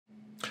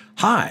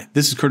Hi,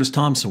 this is Curtis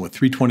Thompson with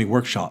 320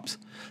 Workshops.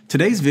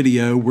 Today's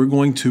video, we're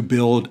going to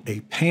build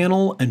a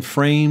panel and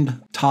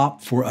framed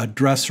top for a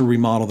dresser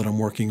remodel that I'm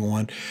working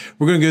on.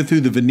 We're going to go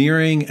through the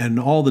veneering and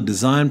all the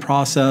design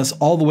process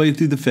all the way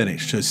through the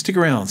finish. So stick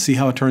around, see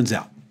how it turns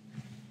out.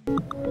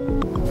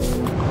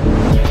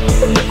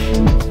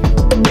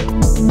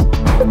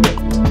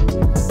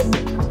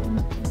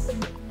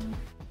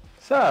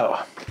 So,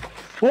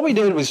 what we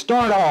did was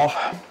start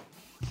off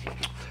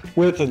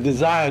with a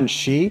design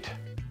sheet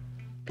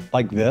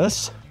like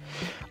this.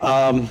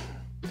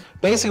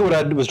 Basically what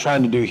I was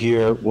trying to do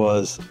here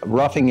was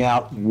roughing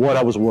out what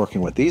I was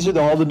working with. These are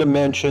all the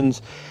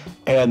dimensions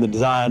and the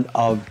design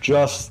of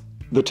just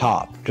the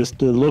top,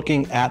 just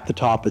looking at the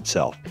top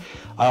itself.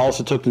 I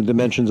also took the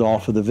dimensions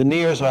off of the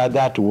veneer, so I had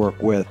that to work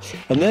with.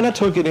 And then I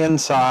took it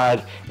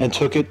inside and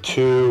took it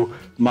to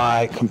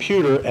my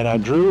computer and I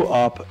drew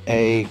up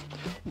a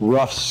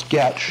rough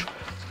sketch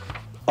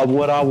of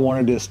what I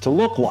wanted this to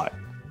look like.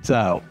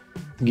 So,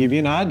 to give you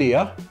an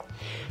idea,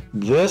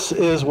 this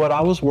is what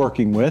I was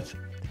working with.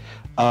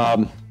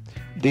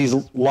 These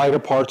lighter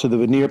parts of the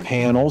veneer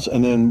panels,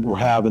 and then we're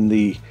having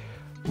the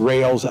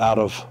rails out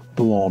of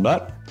the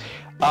walnut.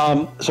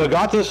 So I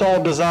got this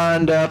all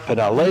designed up and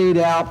I laid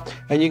out,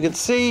 and you can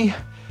see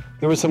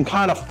there was some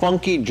kind of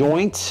funky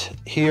joints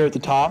here at the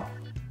top.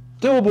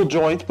 Doable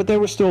joints, but they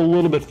were still a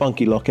little bit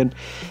funky looking.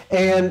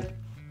 And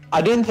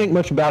I didn't think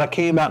much about it. I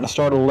came out and I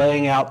started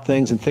laying out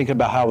things and thinking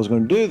about how I was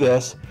going to do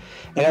this.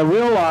 And I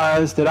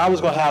realized that I was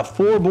going to have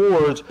 4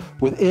 boards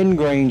with end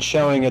grains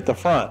showing at the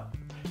front.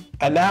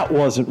 And that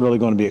wasn't really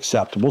going to be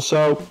acceptable.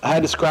 So I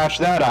had to scratch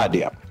that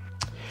idea.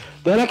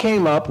 Then I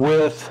came up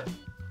with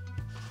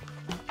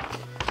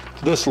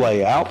this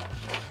layout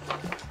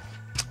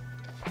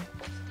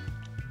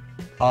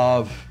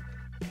of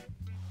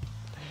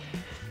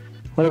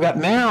what I've got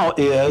now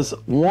is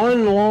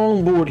one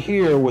long board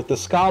here with the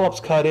scallops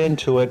cut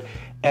into it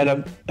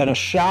and a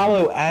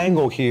shallow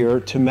angle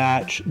here to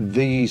match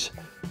these,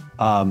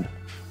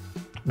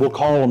 we'll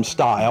call them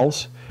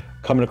stiles,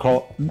 coming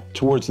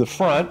towards the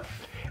front.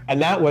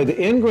 And that way the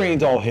end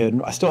grain's all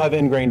hidden. I still have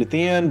end grain at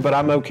the end, but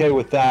I'm okay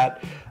with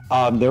that.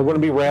 They're going to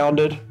be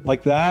rounded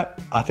like that.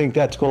 I think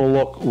that's going to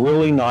look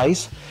really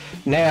nice.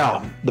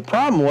 Now, the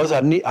problem was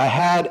I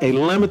had a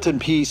limited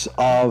piece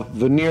of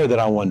veneer that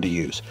I wanted to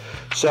use.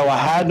 So I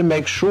had to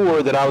make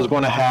sure that I was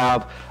going to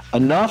have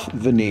enough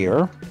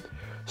veneer.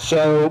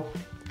 So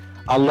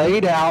I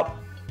laid out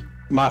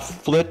my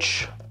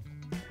flitch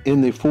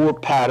in the 4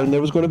 pattern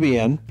that was going to be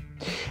in.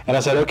 And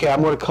I said, okay,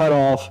 I'm going to cut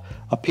off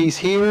a piece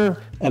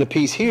here and a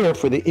piece here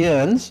for the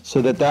ends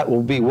so that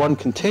will be one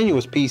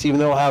continuous piece, even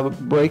though I'll have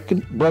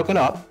it broken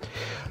up.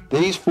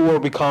 These 4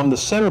 become the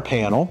center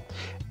panel,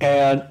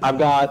 and I've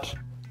got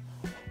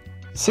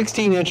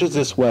 16 inches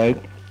this way,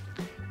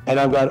 and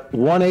I've got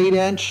 1/8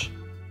 inch,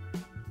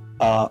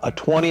 a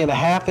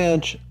 20.5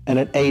 inch, and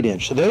an 8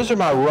 inch. So those are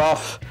my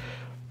rough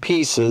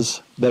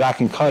pieces that I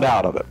can cut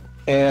out of it.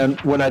 And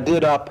when I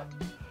did up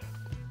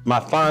my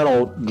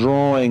final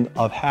drawing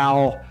of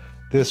how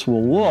this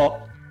will look,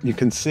 you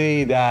can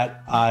see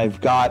that I've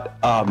got,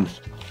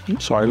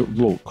 sorry, a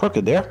little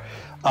crooked there.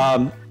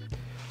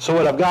 So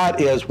what I've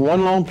got is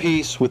one long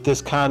piece with this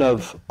kind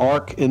of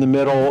arc in the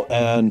middle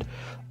and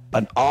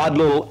an odd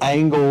little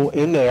angle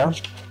in there.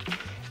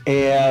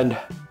 And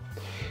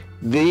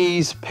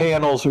these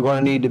panels are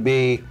going to need to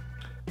be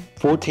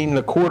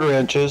 14.25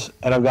 inches,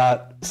 and I've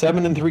got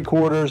 7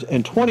 3/4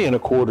 and 20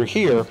 1/4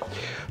 here.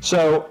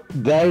 So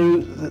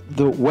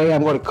the way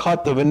I'm going to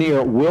cut the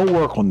veneer will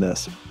work on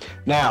this.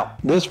 Now,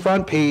 this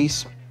front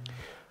piece,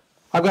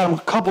 I've got a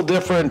couple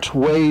different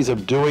ways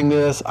of doing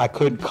this. I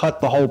could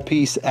cut the whole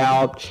piece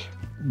out,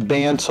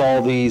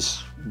 bandsaw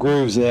these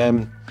grooves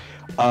in,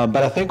 but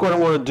I think what I'm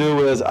going to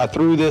do is I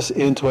threw this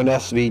into an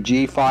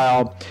SVG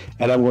file,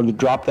 and I'm going to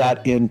drop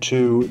that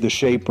into the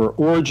shaper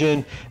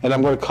origin, and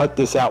I'm going to cut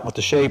this out with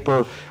the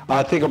shaper.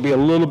 I think it'll be a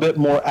little bit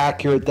more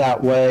accurate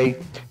that way,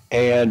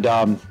 and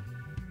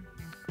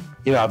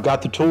you know, I've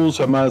got the tools,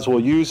 so I might as well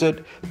use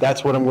it.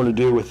 That's what I'm going to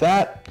do with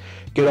that.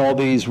 Get all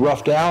these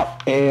roughed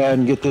out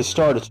and get this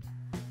started.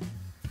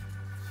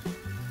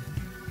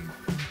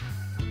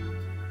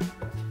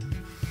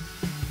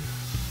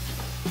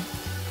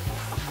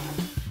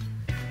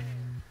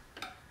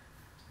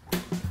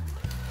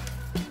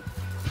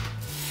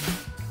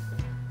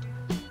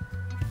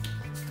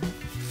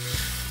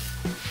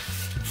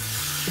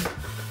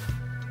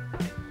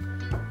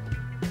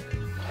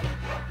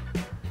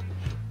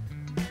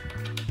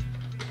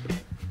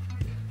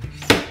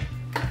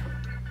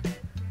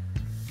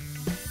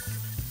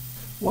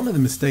 One of the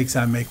mistakes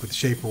I make with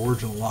Shaper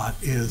Origin a lot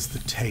is the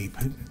tape.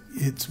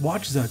 It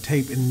watches on a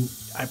tape, and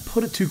I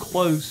put it too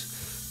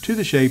close to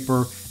the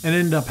shaper and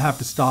ended up having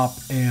to stop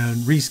and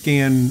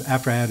rescan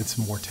after I added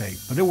some more tape,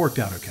 but it worked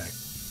out okay.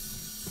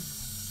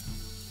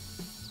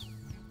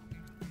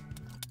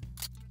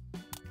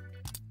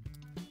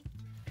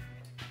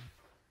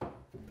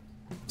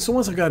 So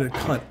once I got it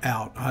cut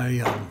out,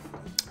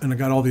 and I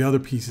got all the other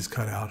pieces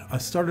cut out, I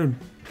started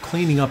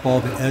cleaning up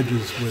all the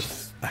edges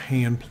with a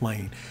hand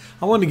plane.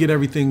 I wanted to get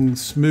everything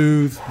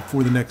smooth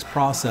before the next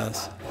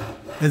process.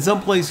 And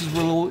some places were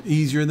a little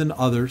easier than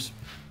others.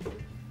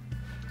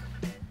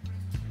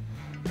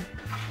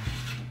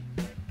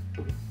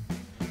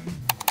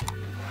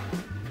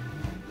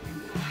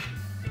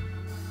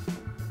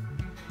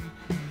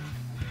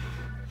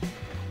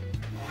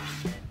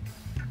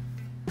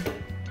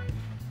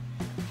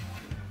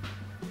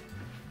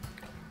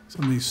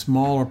 Some of these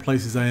smaller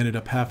places I ended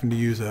up having to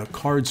use a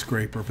card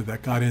scraper, but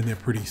that got in there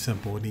pretty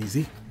simple and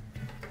easy.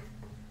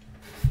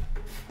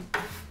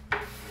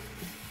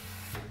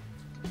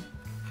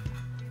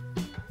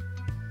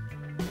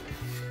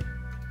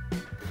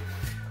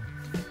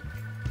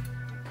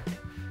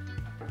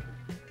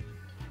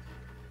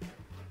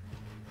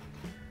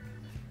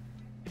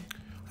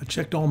 I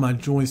checked all my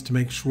joints to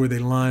make sure they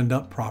lined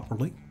up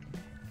properly.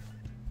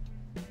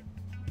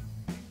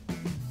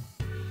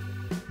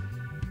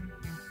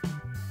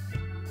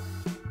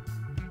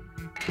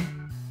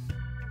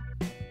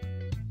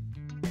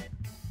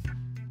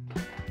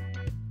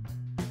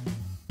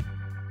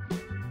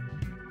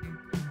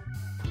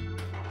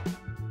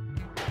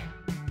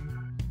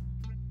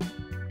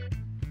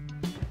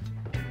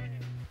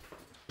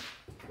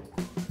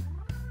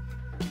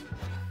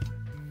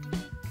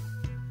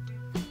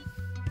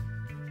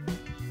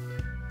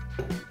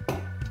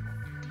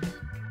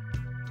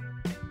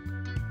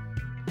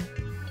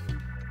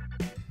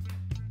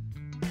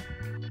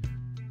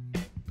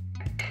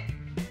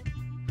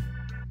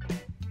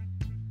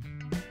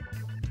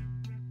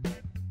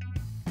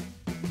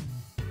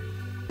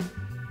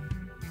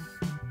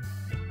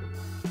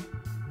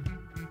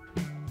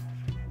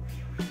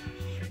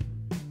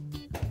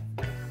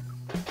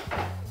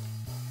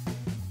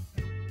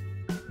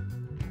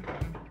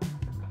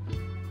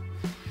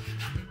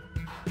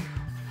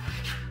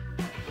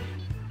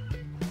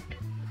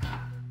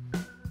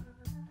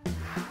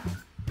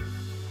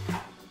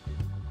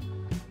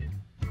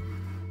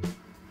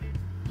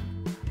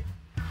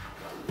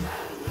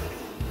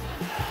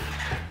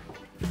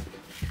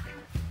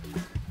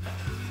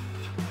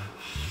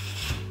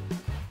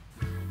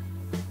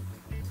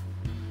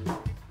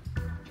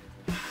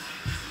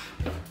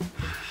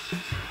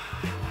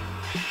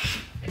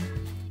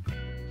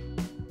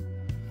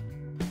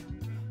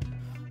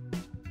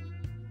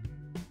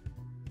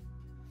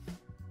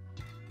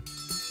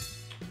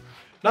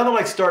 Nothing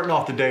like starting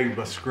off the day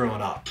by screwing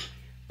up.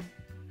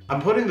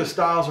 I'm putting the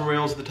stiles and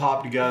rails at the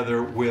top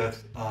together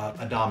with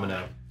a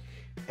domino.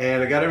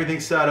 And I got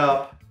everything set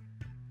up,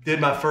 did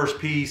my first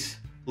piece,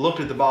 looked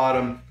at the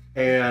bottom,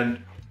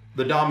 and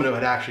the domino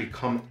had actually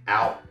come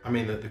out. I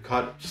mean, the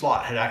cut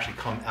slot had actually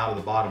come out of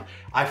the bottom.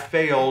 I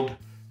failed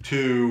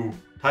to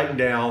tighten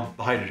down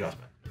the height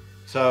adjustment.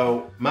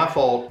 So, my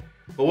fault.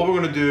 But what we're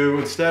gonna do,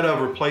 instead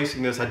of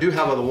replacing this, I do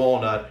have the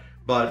walnut,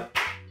 but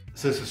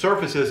since the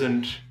surface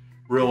isn't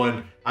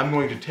ruined, I'm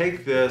going to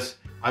take this,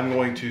 I'm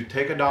going to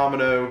take a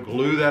domino,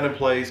 glue that in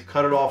place,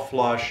 cut it off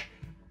flush,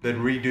 then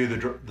redo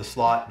the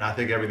slot, and I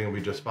think everything will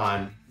be just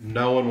fine.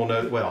 No one will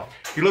know, well,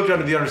 if you looked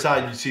under the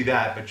underside, you'd see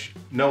that, but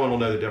no one will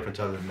know the difference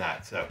other than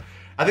that. So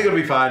I think it'll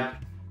be fine.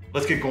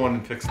 Let's get going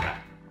and fix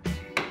that.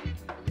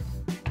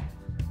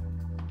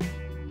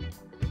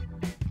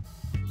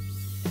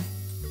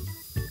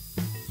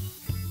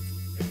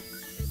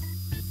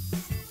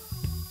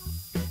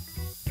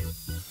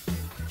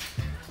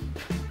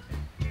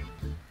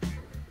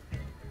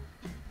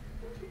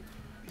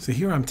 So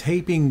here I'm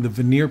taping the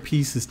veneer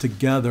pieces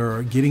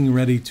together, getting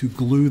ready to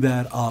glue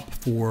that up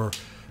for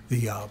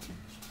the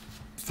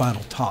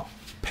final top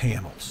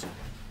panels.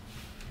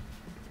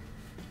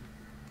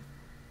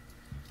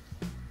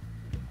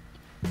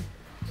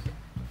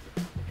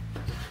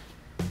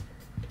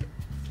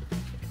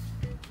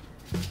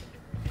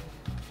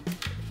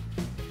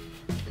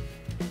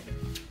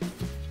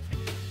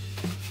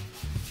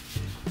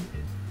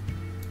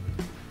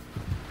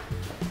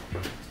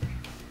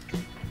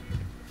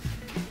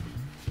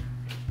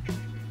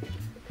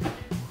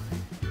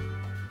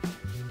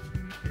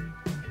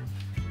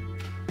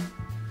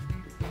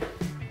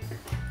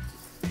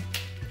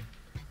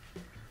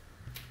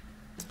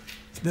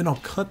 Then I'll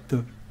cut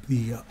the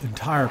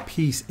entire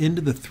piece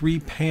into the 3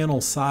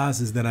 panel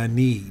sizes that I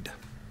need.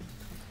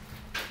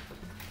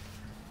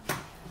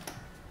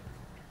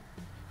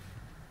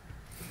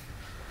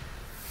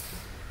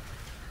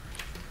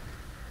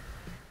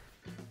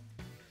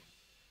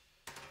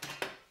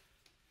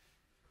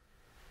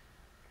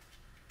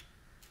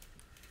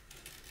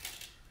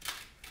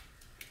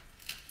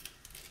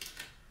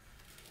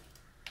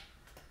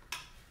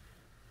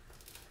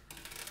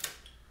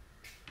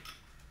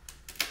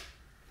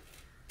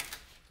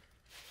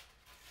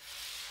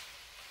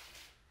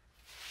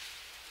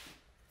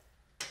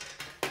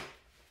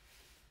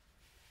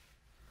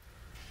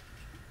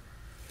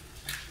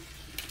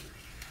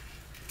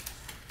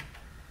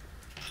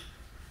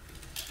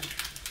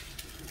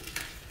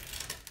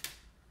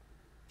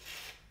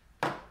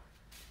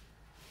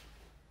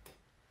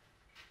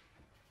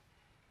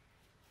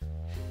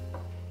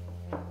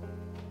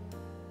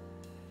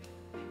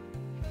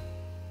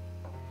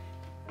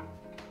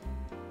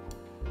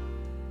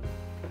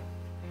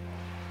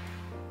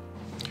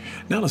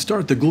 Now to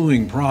start the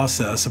gluing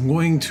process, I'm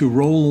going to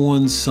roll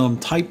on some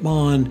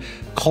Titebond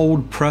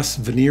cold press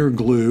veneer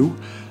glue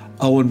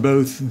on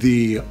both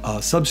the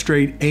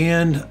substrate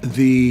and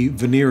the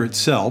veneer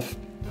itself.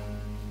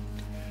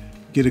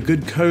 Get a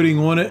good coating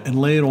on it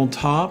and lay it on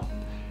top.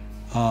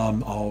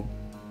 I'll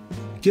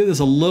give this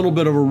a little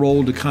bit of a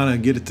roll to kind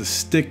of get it to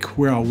stick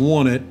where I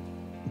want it,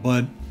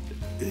 but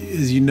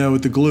as you know,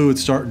 with the glue,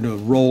 it's starting to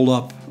roll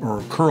up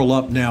or curl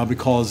up now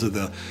because of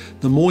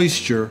the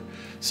moisture.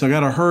 So I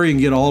got to hurry and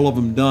get all of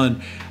them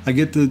done. I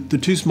get the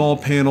two small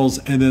panels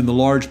and then the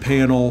large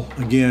panel,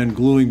 again,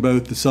 gluing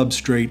both the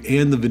substrate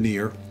and the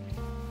veneer.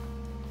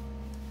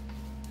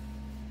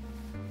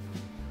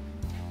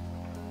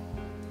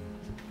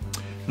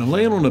 And I'm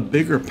laying on a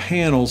bigger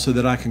panel so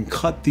that I can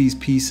cut these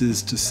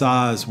pieces to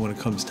size when it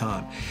comes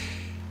time.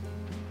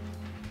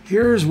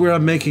 Here's where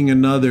I'm making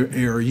another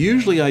error.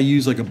 Usually I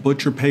use like a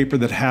butcher paper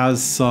that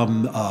has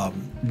some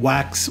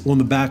wax on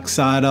the back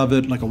side of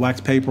it, like a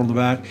wax paper on the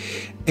back.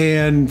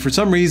 And for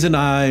some reason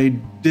I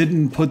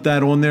didn't put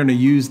that on there and I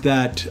used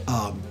that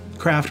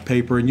craft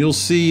paper, and you'll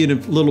see in a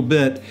little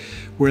bit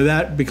where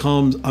that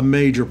becomes a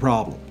major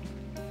problem.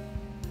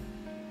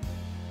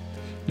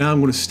 Now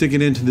I'm going to stick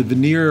it into the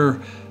veneer,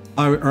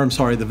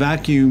 the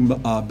vacuum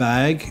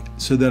bag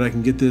so that I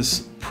can get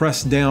this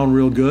pressed down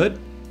real good.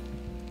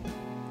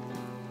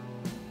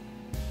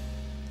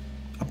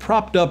 I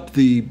propped up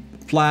the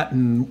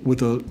flatten with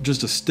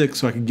just a stick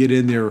so I can get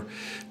in there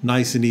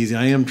nice and easy.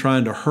 I am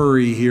trying to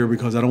hurry here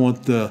because I don't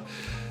want the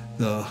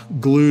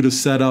glue to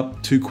set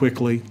up too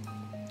quickly.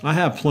 I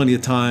have plenty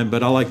of time,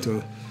 but I like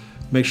to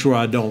make sure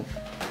I don't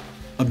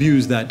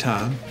abuse that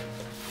time.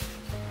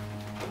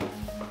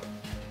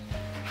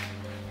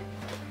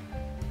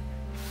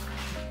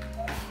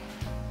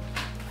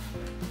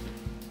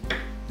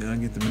 Now I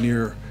get the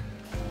veneer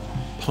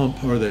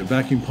pump or the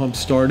vacuum pump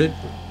started.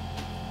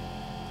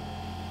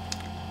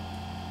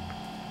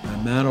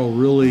 And that'll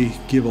really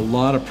give a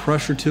lot of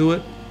pressure to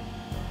it.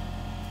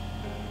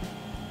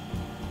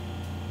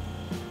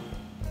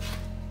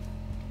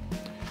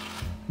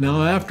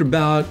 Now after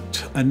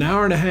about an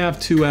hour and a half,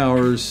 2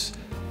 hours,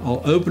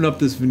 I'll open up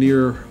this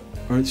veneer,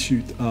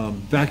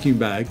 vacuum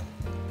bag.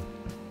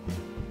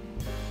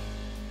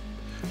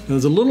 Now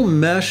there's a little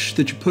mesh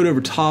that you put over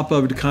top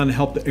of it to kind of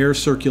help the air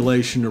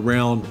circulation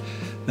around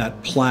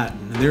that platen.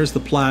 And there's the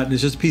platen.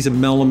 It's just a piece of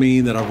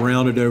melamine that I've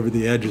rounded over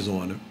the edges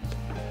on it.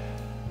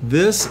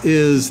 This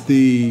is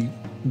the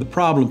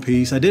problem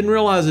piece. I didn't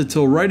realize it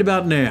till right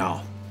about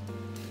now.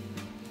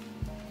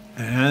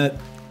 And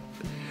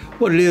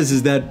what it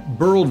is that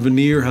burled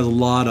veneer has a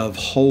lot of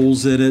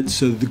holes in it,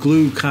 so the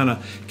glue kind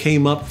of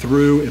came up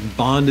through and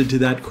bonded to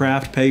that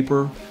craft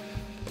paper,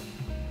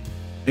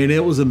 and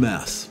it was a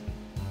mess.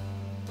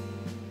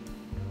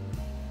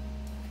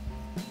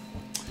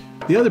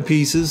 The other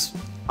pieces,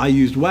 I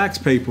used wax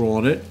paper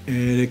on it,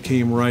 and it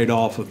came right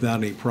off without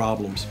any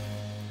problems.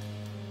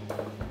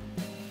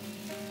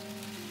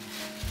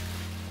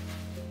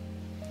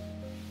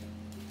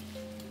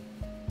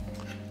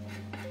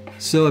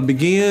 So I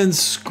began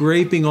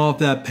scraping off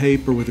that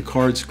paper with a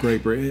card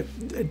scraper. It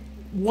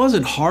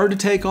wasn't hard to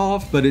take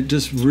off, but it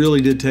just really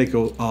did take a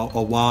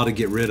while to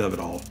get rid of it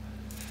all.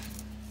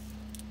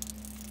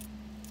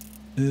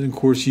 And of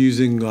course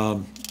using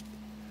a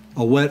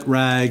wet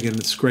rag and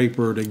a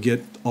scraper to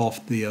get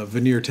off the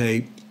veneer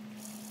tape.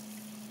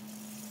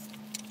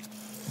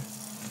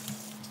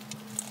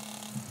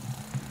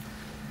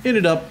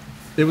 Ended up,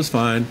 it was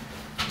fine.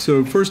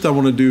 So first I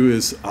want to do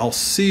is I'll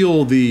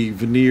seal the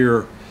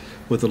veneer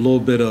with a little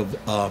bit of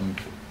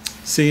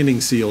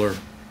sanding sealer,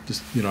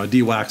 just a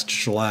de-waxed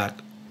shellac.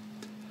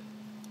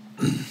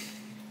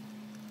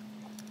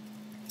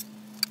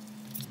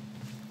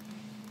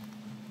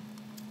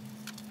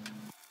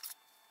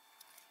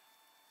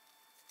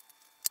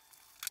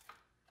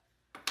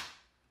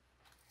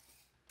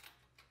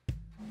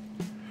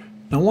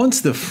 Now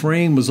once the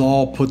frame was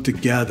all put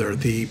together,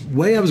 the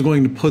way I was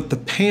going to put the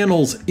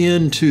panels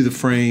into the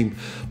frame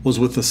was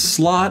with a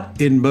slot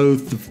in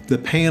both the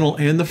panel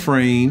and the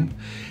frame,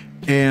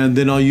 and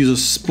then I'll use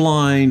a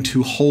spline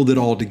to hold it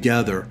all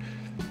together.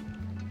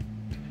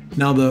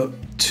 Now the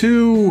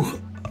two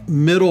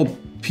middle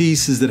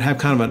pieces that have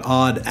kind of an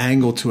odd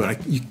angle to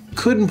it, you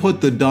couldn't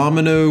put the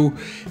domino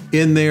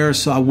in there,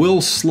 so I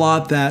will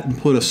slot that and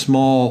put a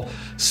small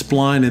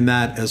spline in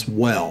that as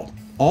well.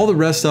 All the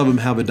rest of them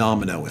have a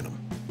domino in them.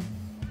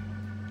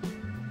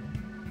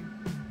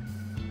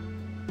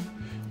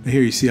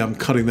 Here you see I'm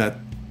cutting that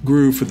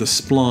groove for the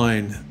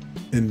spline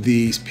in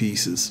these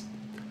pieces.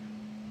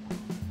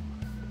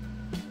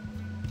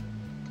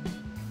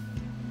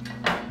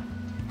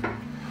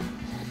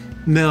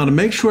 Now to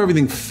make sure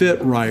everything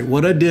fit right,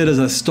 what I did is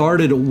I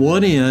started at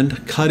one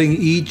end, cutting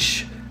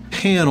each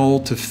panel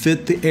to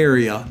fit the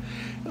area.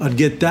 I'd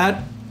get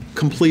that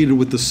completed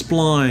with the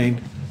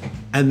spline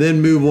and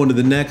then move on to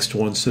the next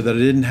one so that I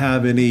didn't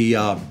have any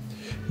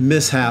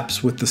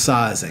mishaps with the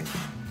sizing.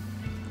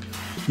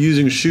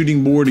 Using a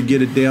shooting board to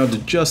get it down to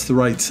just the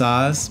right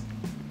size.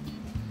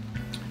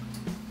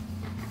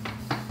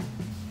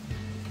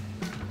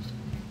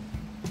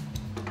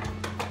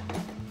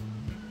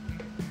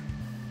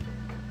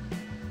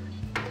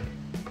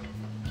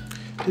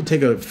 It did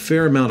take a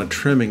fair amount of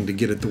trimming to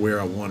get it to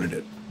where I wanted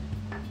it.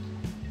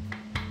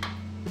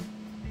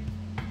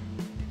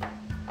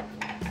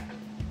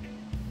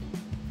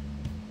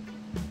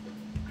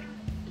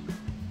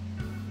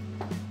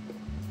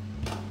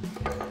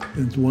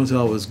 And once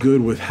I was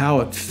good with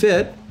how it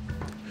fit,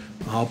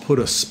 I'll put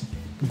a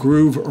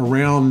groove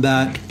around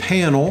that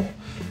panel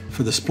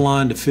for the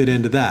spline to fit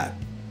into that.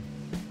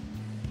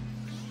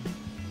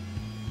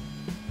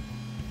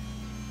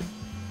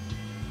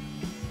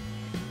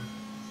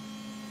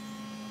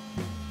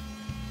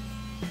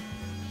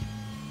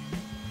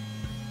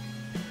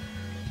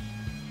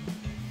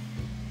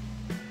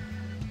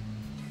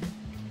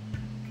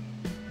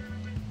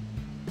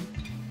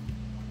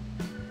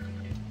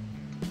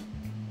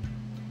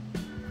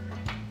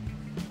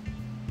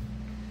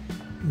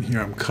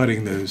 Here I'm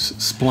cutting those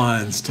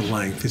splines to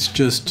length. It's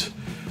just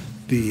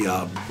the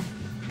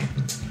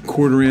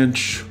 1/4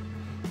 inch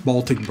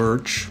Baltic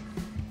birch.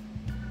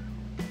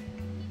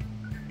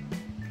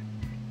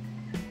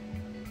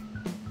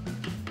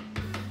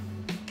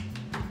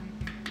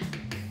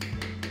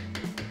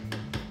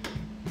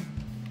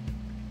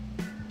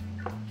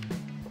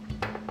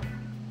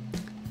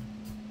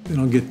 Then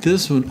I'll get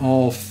this one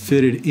all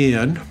fitted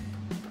in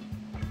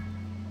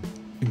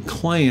and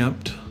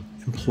clamped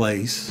in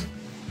place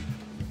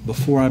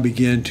before I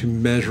begin to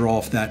measure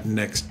off that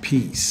next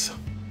piece,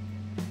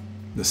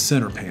 the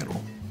center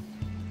panel.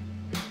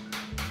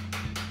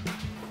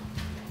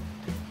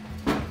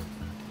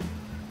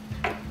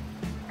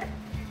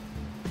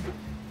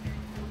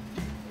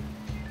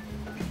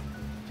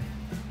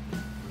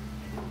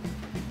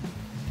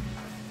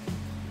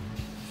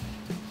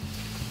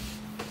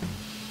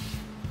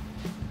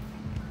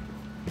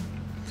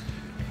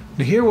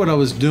 Now here what I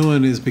was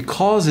doing is,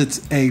 because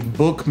it's a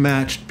book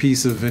matched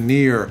piece of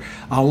veneer,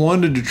 I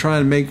wanted to try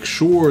and make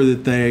sure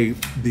that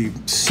the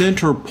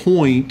center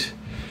point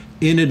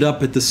ended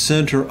up at the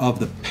center of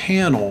the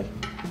panel.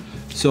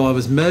 So I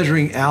was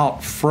measuring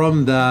out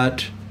from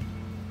that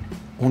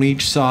on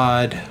each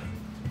side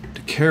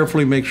to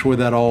carefully make sure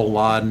that all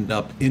lined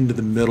up into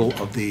the middle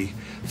of the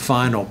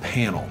final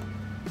panel.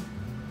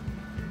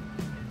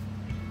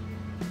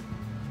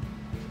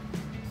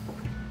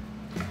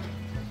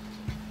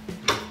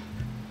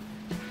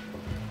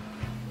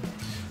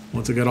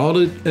 Once I got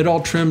it all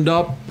trimmed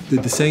up,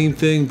 did the same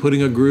thing,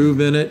 putting a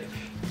groove in it,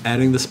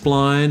 adding the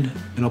spline,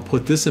 and I'll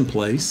put this in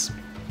place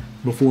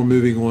before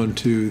moving on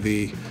to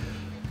the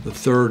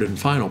third and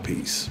final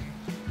piece.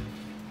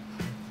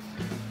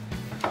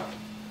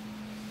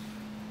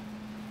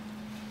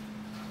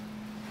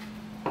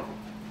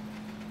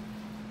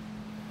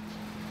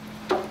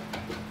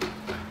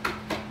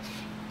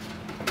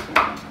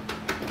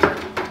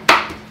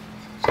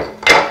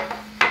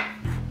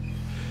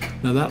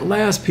 Now that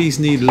last piece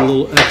needed a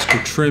little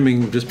extra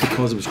trimming just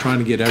because it was trying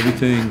to get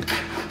everything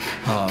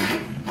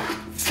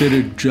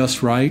fitted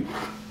just right.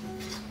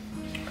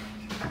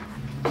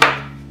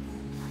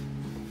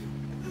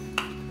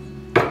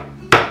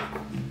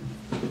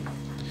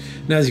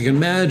 Now as you can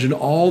imagine,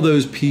 all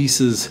those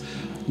pieces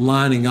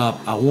lining up,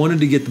 I wanted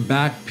to get the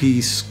back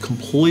piece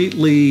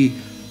completely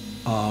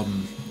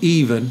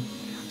even.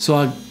 So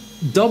I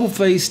double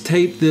face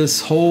taped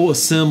this whole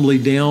assembly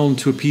down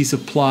to a piece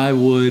of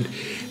plywood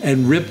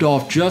and ripped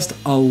off just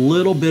a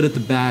little bit at the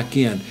back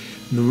end.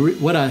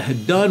 What I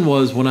had done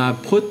was, when I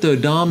put the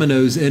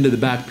dominoes into the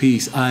back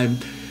piece, I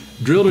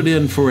drilled it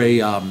in for a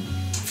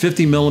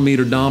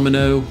 50mm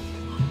domino,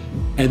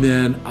 and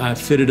then I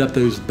fitted up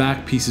those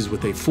back pieces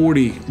with a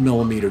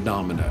 40mm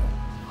domino.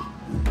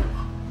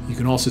 You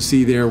can also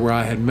see there where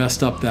I had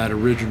messed up that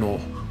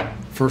original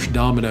first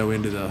domino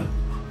into the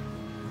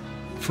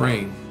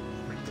frame.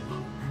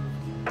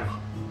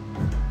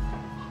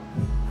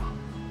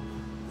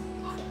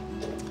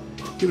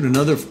 Give it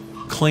another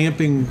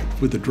clamping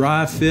with a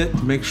dry fit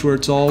to make sure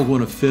it's all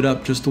going to fit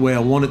up just the way I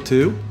want it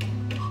to.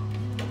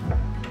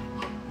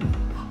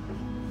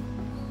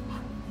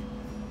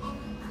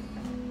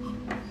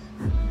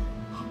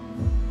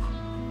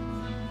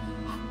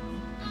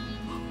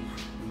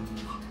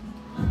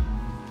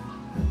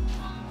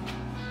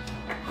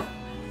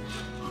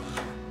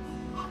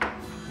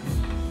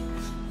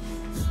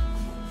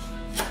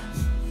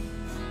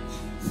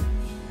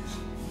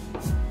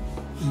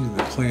 Using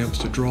the clamps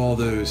to draw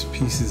those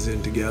pieces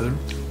in together.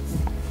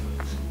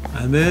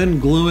 And then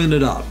gluing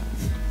it up.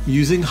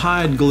 Using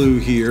hide glue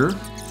here.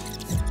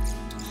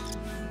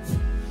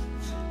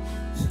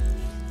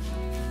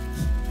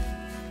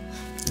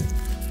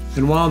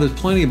 And while there's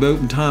plenty of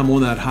open time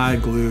on that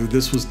hide glue,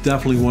 this was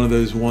definitely one of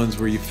those ones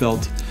where you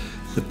felt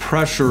the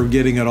pressure of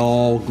getting it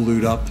all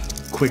glued up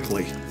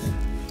quickly.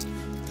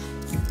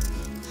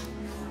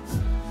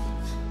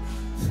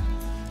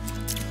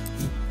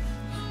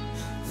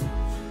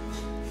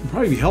 It'd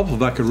probably be helpful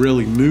if I could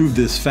really move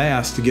this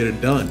fast to get it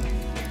done.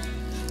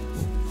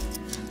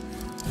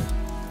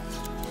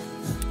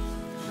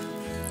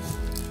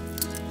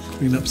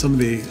 Clean up some of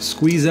the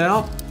squeeze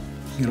out,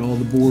 get all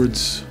the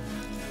boards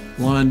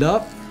lined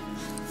up,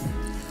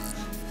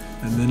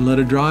 and then let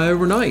it dry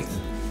overnight.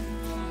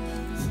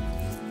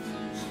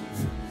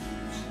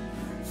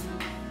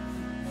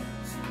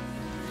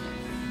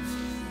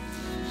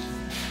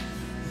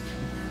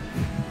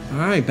 All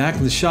right, back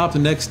in the shop the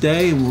next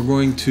day, and we're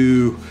going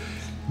to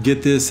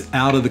get this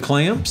out of the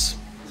clamps.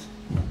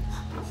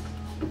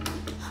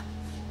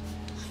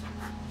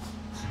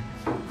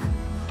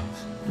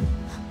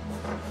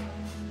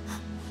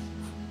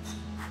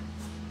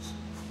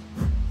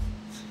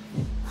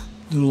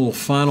 Do a little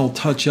final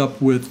touch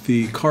up with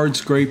the card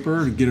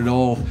scraper to get it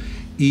all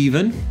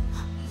even,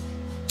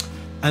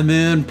 and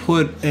then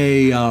put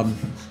a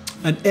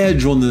an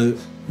edge on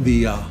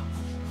the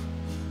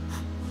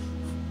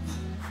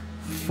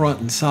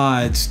front and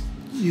sides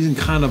using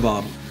kind of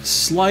a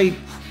slight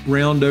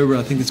round over.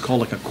 I think it's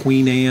called like a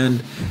Queen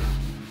Anne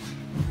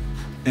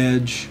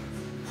edge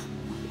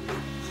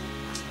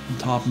on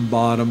top and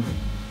bottom.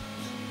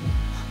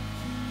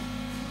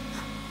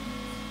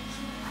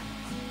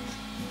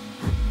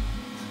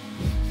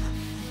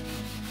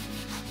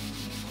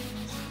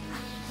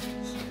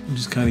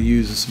 Just kind of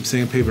use some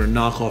sandpaper to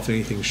knock off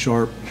anything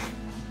sharp.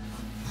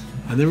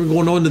 And then we're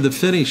going on to the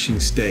finishing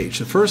stage.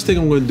 The first thing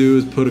I'm going to do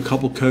is put a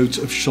couple coats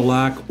of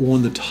shellac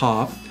on the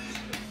top.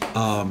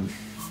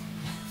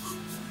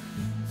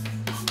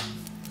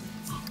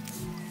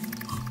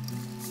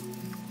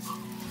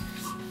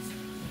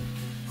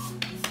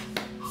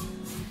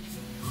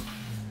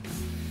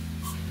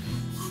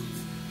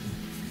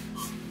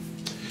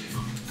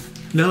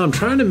 Now I'm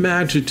trying to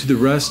match it to the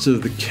rest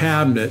of the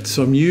cabinet,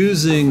 so I'm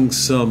using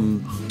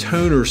some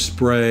toner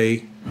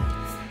spray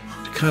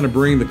to kind of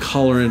bring the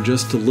color in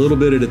just a little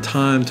bit at a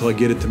time until I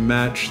get it to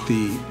match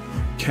the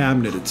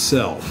cabinet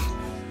itself.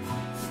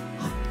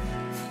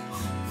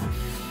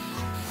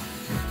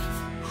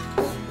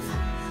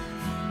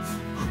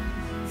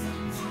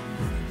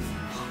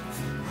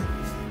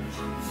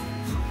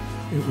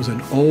 It was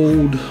an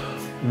old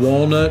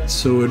walnut,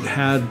 so it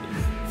had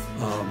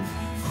a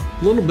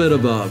little bit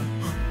of a,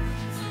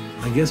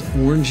 I guess,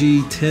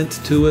 orangey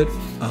tint to it,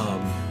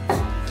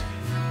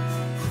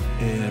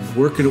 and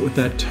working it with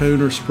that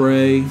toner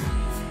spray,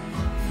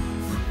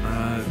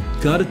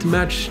 got it to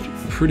match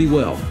pretty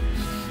well.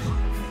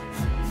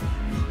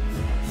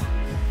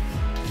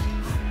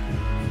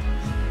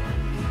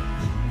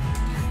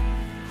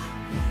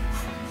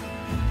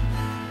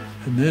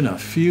 And then a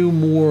few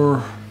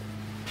more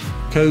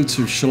coats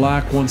of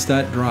shellac once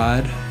that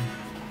dried.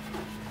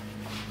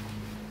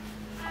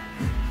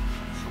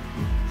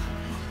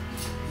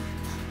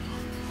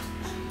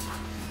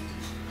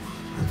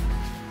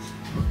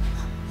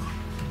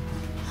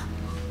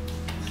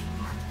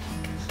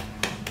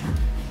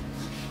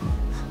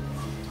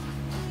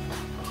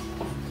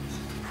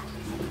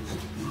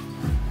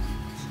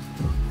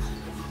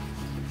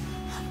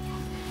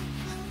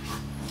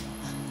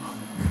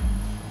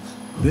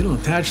 Then I'll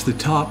attach the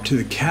top to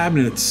the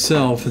cabinet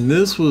itself, and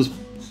this was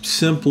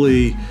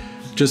simply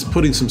just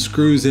putting some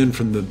screws in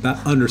from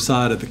the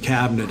underside of the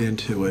cabinet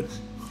into it.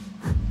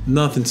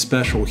 Nothing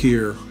special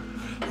here.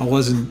 I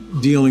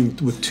wasn't dealing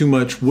with too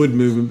much wood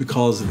movement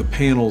because the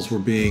panels were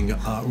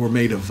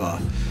made of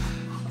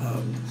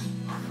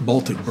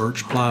Baltic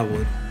birch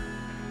plywood.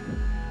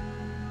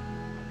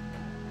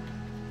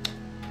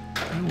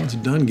 And once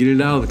it's done, get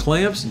it out of the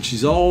clamps, and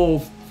she's all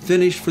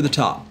finished for the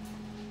top.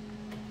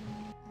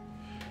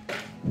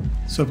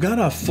 So I've got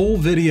a full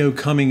video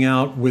coming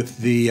out with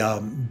the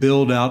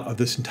build out of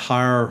this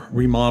entire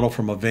remodel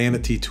from a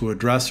vanity to a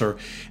dresser.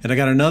 And I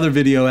got another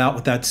video out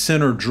with that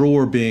center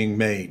drawer being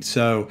made.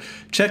 So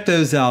check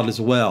those out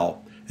as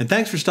well. And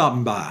thanks for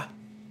stopping by.